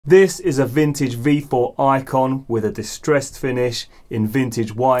This is a vintage V4 Icon with a distressed finish in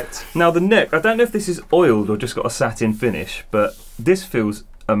vintage white. Now the neck, I don't know if this is oiled or just got a satin finish, but this feels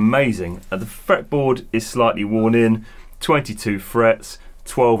amazing. The fretboard is slightly worn in, 22 frets,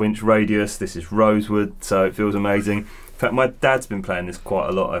 12-inch radius. This is rosewood, so it feels amazing. In fact, my dad's been playing this quite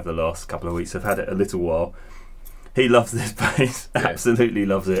a lot over the last couple of weeks. I've had it a little while. He loves this bass, absolutely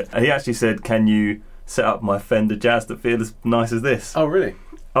loves it. And he actually said, can you set up my Fender Jazz that feel as nice as this? Oh, really?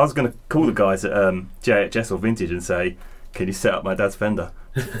 I was going to call the guys at JHS or Vintage and say, can you set up my dad's Fender?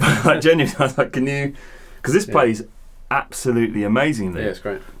 Like, genuinely, I was like, can you? Because this plays absolutely amazingly. Yeah, it's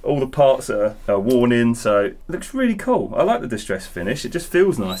great. All the parts are worn in, so it looks really cool. I like the distressed finish. It just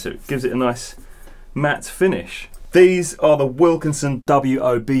feels nice. It gives it a nice matte finish. These are the Wilkinson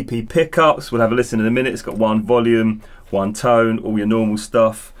WOBP pickups. We'll have a listen in a minute. It's got one volume, one tone, all your normal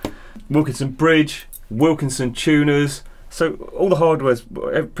stuff. Wilkinson bridge, Wilkinson tuners. So all the hardware's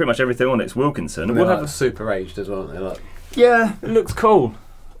pretty much everything on it's Wilkinson. And we'll have a super aged as well, aren't they? Like, yeah, it looks cool.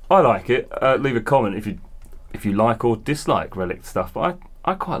 I like it. Leave a comment if you like or dislike relic stuff, but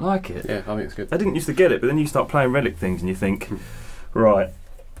I quite like it. Yeah, I think it's good. I didn't used to get it, but then you start playing relic things and you think, right,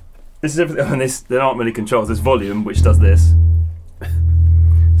 this is everything on this. There aren't many controls. There's volume, which does this.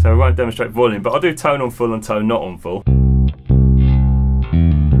 So I won't demonstrate volume, but I'll do tone on full and tone not on full.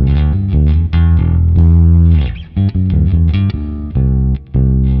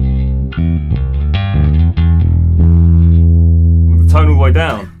 Tone all the way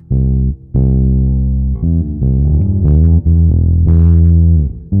down.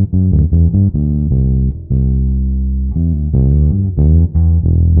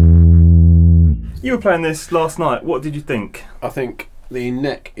 You were playing this last night. What did you think? I think the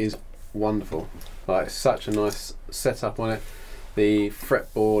neck is wonderful. Like, it's such a nice setup on it. The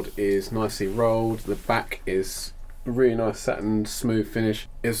fretboard is nicely rolled. The back is really nice satin smooth finish.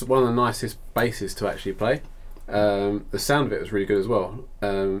 It's one of the nicest basses to actually play. The sound of it was really good as well.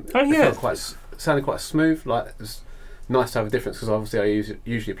 Oh yeah, it sounded quite smooth. Like, it's nice to have a difference because obviously I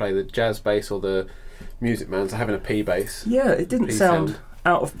usually play the jazz bass or the Music Man, so having a P bass. Yeah, it didn't sound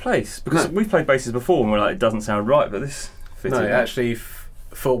out of place because we've played basses before and we're like, it doesn't sound right, but this fitted. No, actually,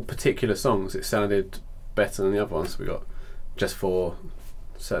 for particular songs, it sounded better than the other ones we got, just for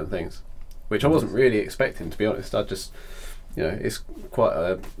certain things, which I wasn't really expecting, to be honest. I just, you know, it's quite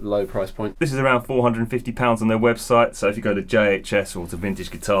a low price point. This is around £450 on their website, so if you go to JHS or to Vintage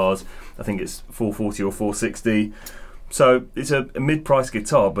Guitars, I think it's $440 or $460. So it's a mid-price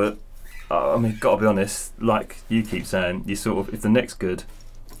guitar, but I mean, gotta be honest, like you keep saying, you sort of, if the neck's good.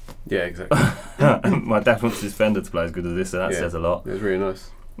 Yeah, exactly. My dad wants his Fender to play as good as this, and that says a lot. It was really nice.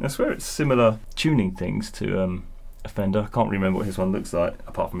 I swear it's similar tuning things to a Fender. I can't remember what his one looks like,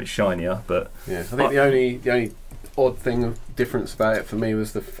 apart from it's shinier, but... Yeah, I think the only odd thing of difference about it for me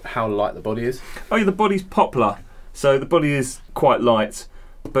was how light the body is. Oh yeah, the body's poplar, so the body is quite light,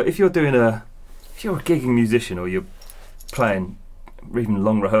 but if you're doing if you're a gigging musician or you're playing even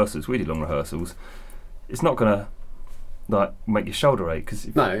long rehearsals, really long rehearsals, it's not gonna like make your shoulder ache because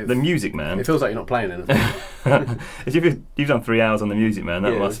the Music Man. It feels like you're not playing anything. If you've done 3 hours on the Music Man,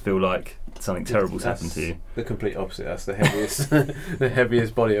 that must feel like something terrible's happened to you. The complete opposite. That's the heaviest, the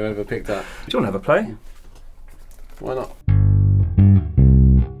heaviest body I've ever picked up. Do you want to have a play? Why not?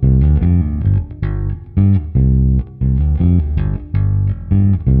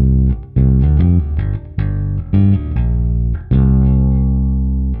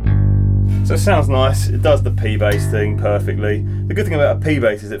 So it sounds nice, it does the P bass thing perfectly. The good thing about a P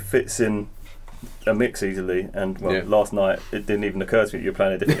bass is it fits in a mix easily, and last night it didn't even occur to me that you're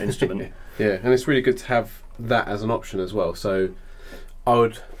playing a different instrument. Yeah, and it's really good to have that as an option as well. So I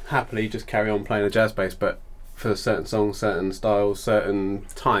would happily just carry on playing a jazz bass, but for certain songs, certain styles, certain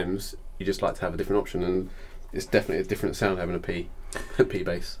times, you just like to have a different option, and it's definitely a different sound having a P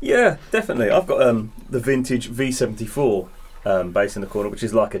bass. Yeah, definitely. I've got the vintage V74 bass in the corner, which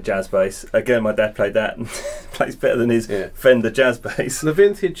is like a jazz bass. Again, my dad played that and plays better than his Fender jazz bass. The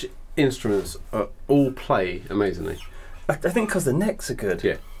vintage instruments all play amazingly. I think because the necks are good.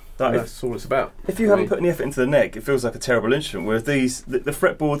 Yeah, like, that's all it's about. If you haven't put any effort into the neck, it feels like a terrible instrument. Whereas these, the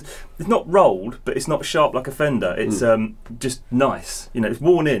fretboard, it's not rolled, but it's not sharp like a Fender. It's just nice. You know, it's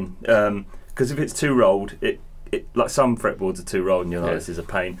worn in. Because if it's too rolled, it like some fretboards are too rolled and you're like, this is a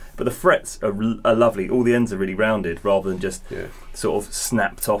pain. But the frets are lovely. All the ends are really rounded rather than just sort of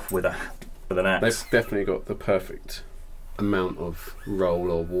snapped off with an axe. They've definitely got the perfect amount of roll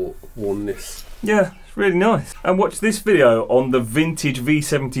or wornness. Yeah, it's really nice. And watch this video on the vintage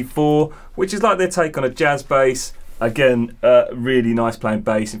V74, which is like their take on a jazz bass. Again, really nice playing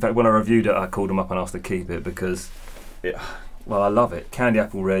bass. In fact, when I reviewed it, I called them up and asked to keep it because well, I love it. Candy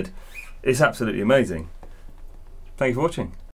apple red. It's absolutely amazing. Thank you for watching.